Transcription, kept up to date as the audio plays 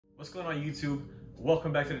What's going on YouTube?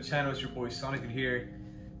 Welcome back to the channel. It's your boy SonicKid here.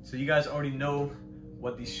 So you guys already know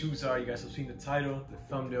what these shoes are. You guys have seen the title, the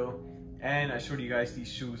thumbnail, and I showed you guys these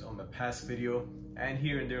shoes on the past video and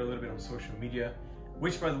here and there a little bit on social media.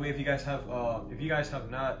 Which, by the way, if you guys have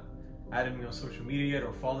not added me on social media yet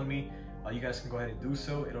or followed me, you guys can go ahead and do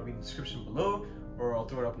so. It'll be in the description below, or I'll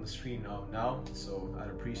throw it up on the screen now. So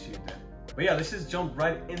I'd appreciate that. But yeah, let's just jump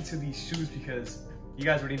right into these shoes because you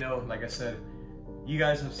guys already know, like I said, you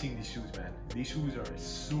guys have seen these shoes, man. These shoes are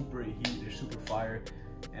super heat, they're super fire.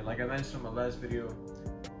 And like I mentioned in my last video,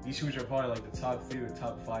 these shoes are probably like the top 3 or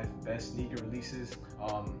top 5 best sneaker releases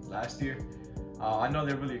last year. I know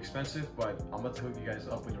they're really expensive, but I'm about to hook you guys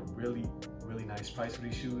up with a really nice price for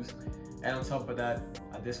these shoes. And on top of that,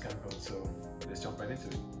 a discount code. So let's jump right into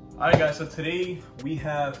it. Alright guys, so today we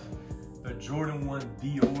have the Jordan 1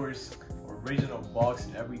 Dior's original box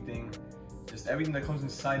and everything. Just everything that comes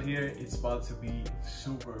inside here, it's about to be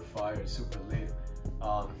super fire, super lit.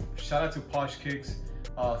 Shout out to Poshkicks.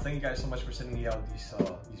 Thank you guys so much for sending me out these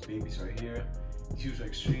babies right here. These shoes are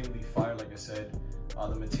extremely fire, like I said.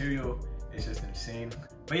 The material is just insane.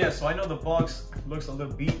 But yeah, so I know the box looks a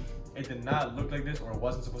little beat. It did not look like this, or it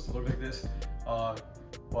wasn't supposed to look like this.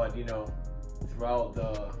 But you know, throughout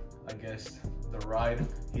the ride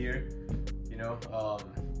here, you know,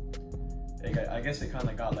 I guess it kind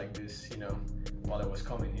of got like this, you know, while it was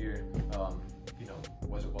coming here, you know,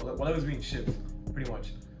 while it was being shipped, pretty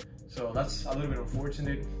much. So that's a little bit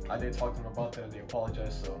unfortunate. I did talk to them about that and they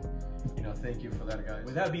apologized. So, you know, thank you for that, guys.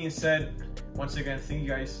 With that being said, once again, thank you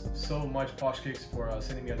guys so much, Poshkicks, for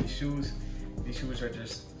sending me out these shoes. These shoes are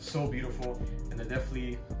just so beautiful, and they're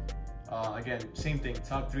definitely, again, same thing,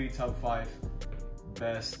 top 3, top 5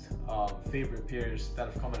 best favorite pairs that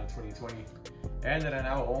have come out in 2020. And that I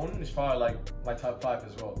now own is probably like my top 5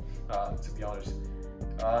 as well, to be honest.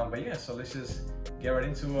 But yeah, so let's just get right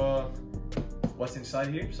into what's inside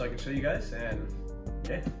here so I can show you guys, and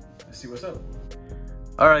yeah, let's see what's up.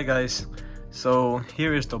 Alright guys, so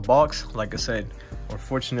here is the box. Like I said,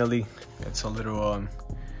 unfortunately it's a little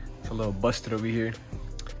busted over here.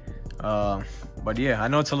 But yeah, I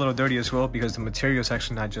know it's a little dirty as well because the material is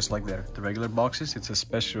actually not just like the regular boxes. It's a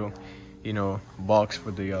special, you know, box for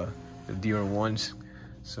the Dior ones.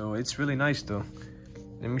 So it's really nice though.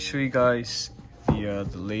 Let me show you guys the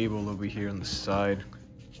label over here on the side.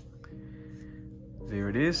 There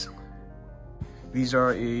it is. These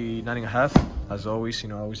are a 9.5, as always. You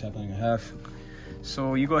know, I always have 9.5.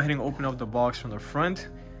 So you go ahead and open up the box from the front.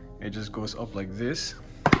 It just goes up like this.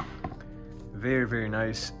 Very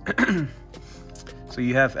nice. So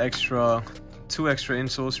you have 2 extra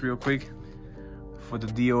insoles real quick for the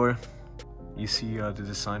Dior. You see the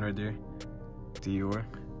design right there, Dior.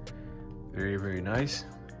 Very nice.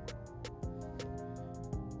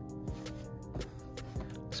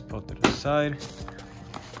 Let's put that aside.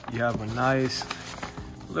 You have a nice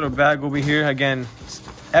little bag over here. Again,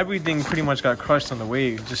 everything pretty much got crushed on the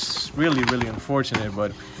way. Just really unfortunate,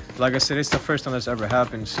 but like I said, it's the first time that's ever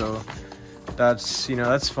happened, so that's, you know,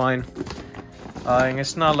 that's fine. And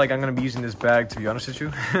it's not like I'm gonna be using this bag, to be honest with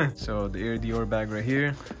you. So the Air Dior bag right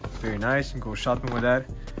here, very nice. You can go shopping with that.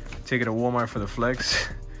 Take it to Walmart for the flex.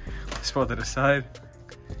 Let's put that aside.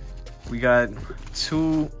 We got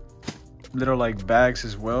 2 little like bags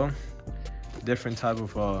as well. Different type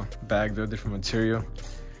of bag though, different material.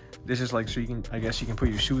 This is like, so you can, I guess you can put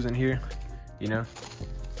your shoes in here, you know.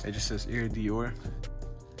 It just says Air Dior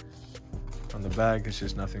on the bag. It's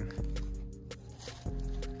just nothing.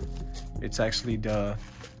 It's actually the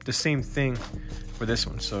same thing for this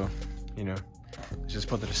one, so you know, let's just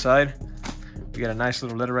put it aside. We got a nice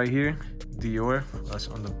little letter right here, Dior. That's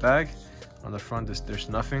on the back. On the front, there's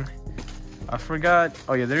nothing. I forgot.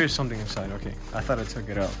 Oh yeah, there is something inside. Okay, I thought I took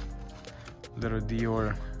it out. Little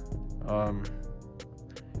Dior,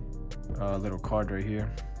 little card right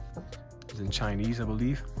here. It's in Chinese, I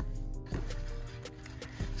believe.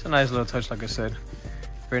 It's a nice little touch, like I said.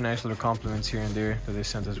 Very nice little compliments here and there that they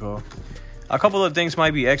sent as well. A couple of things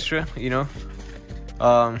might be extra, you know.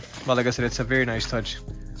 But like I said, it's a very nice touch.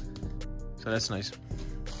 So that's nice.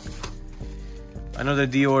 Another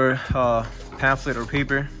Dior pamphlet or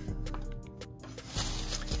paper.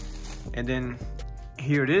 And then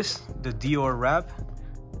here it is, the Dior wrap.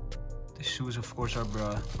 The shoes, of course,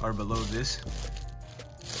 are below this.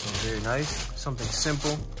 So very nice. Something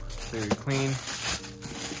simple, very clean.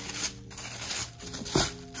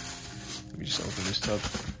 Just open this up.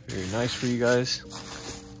 Very nice for you guys.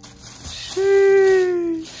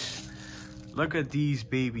 Sheesh. Look at these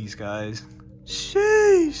babies, guys.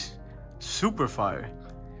 Sheesh. Super fire.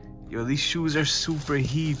 Yo, these shoes are super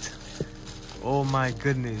heat. Oh my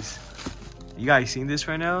goodness. You guys seen this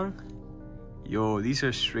right now? Yo, these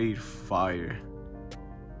are straight fire.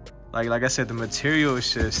 Like I said, the material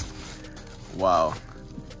is just wow.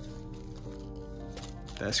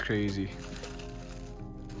 That's crazy.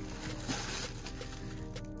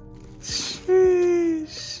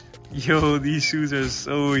 Sheesh. Yo, these shoes are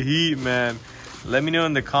so heat, man. Let me know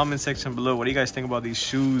in the comment section below, what do you guys think about these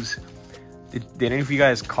shoes? Did any of you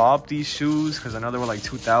guys cop these shoes? Because I know they were like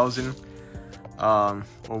 2,000. Or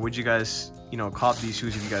would you guys, you know, cop these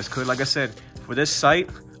shoes if you guys could? Like I said, for this site,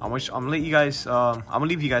 I'm gonna leave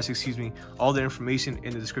you guys, excuse me, all the information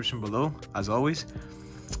in the description below, as always.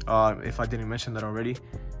 If I didn't mention that already.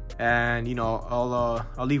 And you know,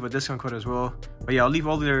 I'll leave a discount code as well. But yeah, I'll leave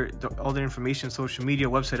all their information, social media,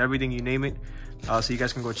 website, everything, you name it, so you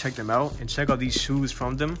guys can go check them out and check out these shoes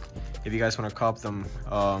from them if you guys want to cop them.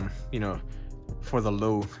 You know, for the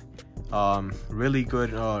low, really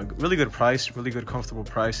good price, really good comfortable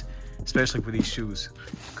price, especially for these shoes,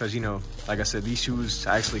 because you know, like I said, these shoes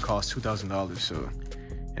actually cost $2,000. So,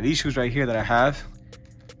 and these shoes right here that I have,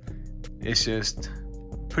 it's just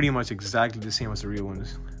pretty much exactly the same as the real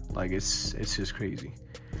ones. Like it's just crazy.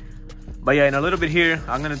 But yeah, in a little bit here,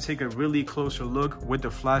 I'm gonna take a really closer look with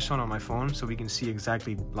the flash on my phone, so we can see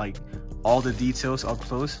exactly like all the details up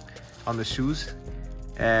close on the shoes,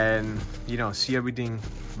 and you know, see everything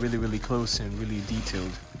really close and really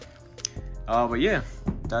detailed. But yeah,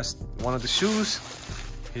 that's one of the shoes.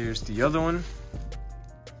 Here's the other one.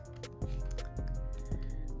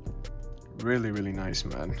 Really nice,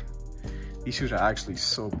 man. These shoes are actually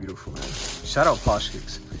so beautiful, man. Shout out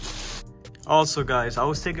Poshkicks. Also, guys, I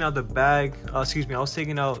was taking out the bag. Excuse me, I was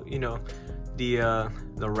taking out, you know, the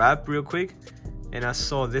wrap real quick, and I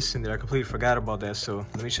saw this in there. I completely forgot about that. So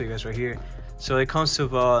let me show you guys right here. So it comes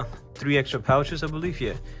with 3 extra pouches, I believe.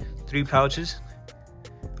 Yeah, 3 pouches.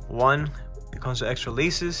 One, it comes with extra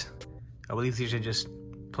laces. I believe these are just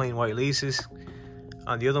plain white laces.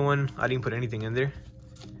 On the other one, I didn't put anything in there.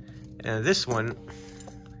 And this one,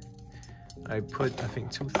 I put, I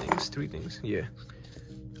think, 3 things. Yeah.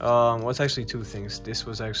 Well, it's actually 2 things. This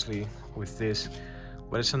was actually with this,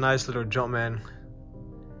 but it's a nice little Jumpman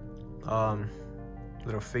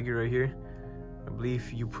little figure right here. I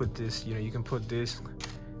believe you put this, you know, you can put this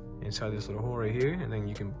inside this little hole right here, and then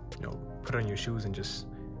you can, you know, put it on your shoes and just,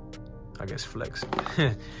 I guess, flex.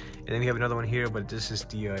 And then we have another one here, but this is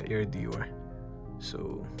the Air Dior.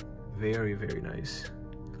 So very nice,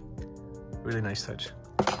 really nice touch.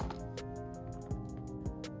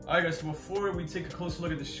 Alright guys, so before we take a closer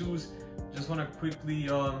look at the shoes, just want to quickly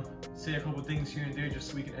say a couple things here and there just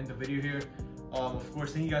so we can end the video here. Of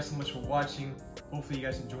course, thank you guys so much for watching. Hopefully you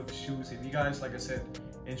guys enjoyed the shoes. If you guys, like I said,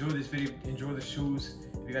 enjoy this video, enjoy the shoes,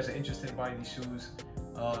 if you guys are interested in buying these shoes,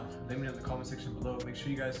 let me know in the comment section below. Make sure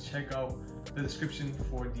you guys check out the description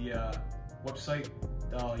for the website,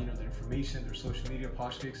 you know, the information, their social media,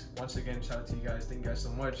 Poshkicks. Once again, shout out to you guys. Thank you guys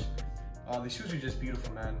so much. The shoes are just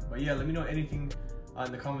beautiful, man. But yeah, let me know anything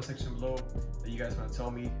in the comment section below that you guys want to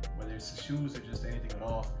tell me, whether it's the shoes or just anything at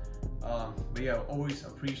all. But yeah, always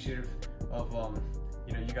appreciative of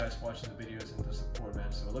you know, you guys watching the videos and the support,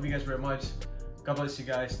 man. So I love you guys very much. God bless you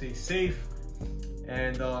guys. Stay safe,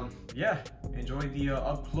 and yeah, enjoy the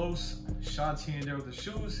up close shots here and there with the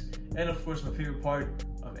shoes, and of course my favorite part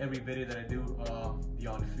of every video that I do, the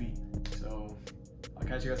on feet. So I'll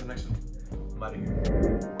catch you guys in the next one. I'm out of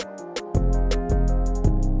here.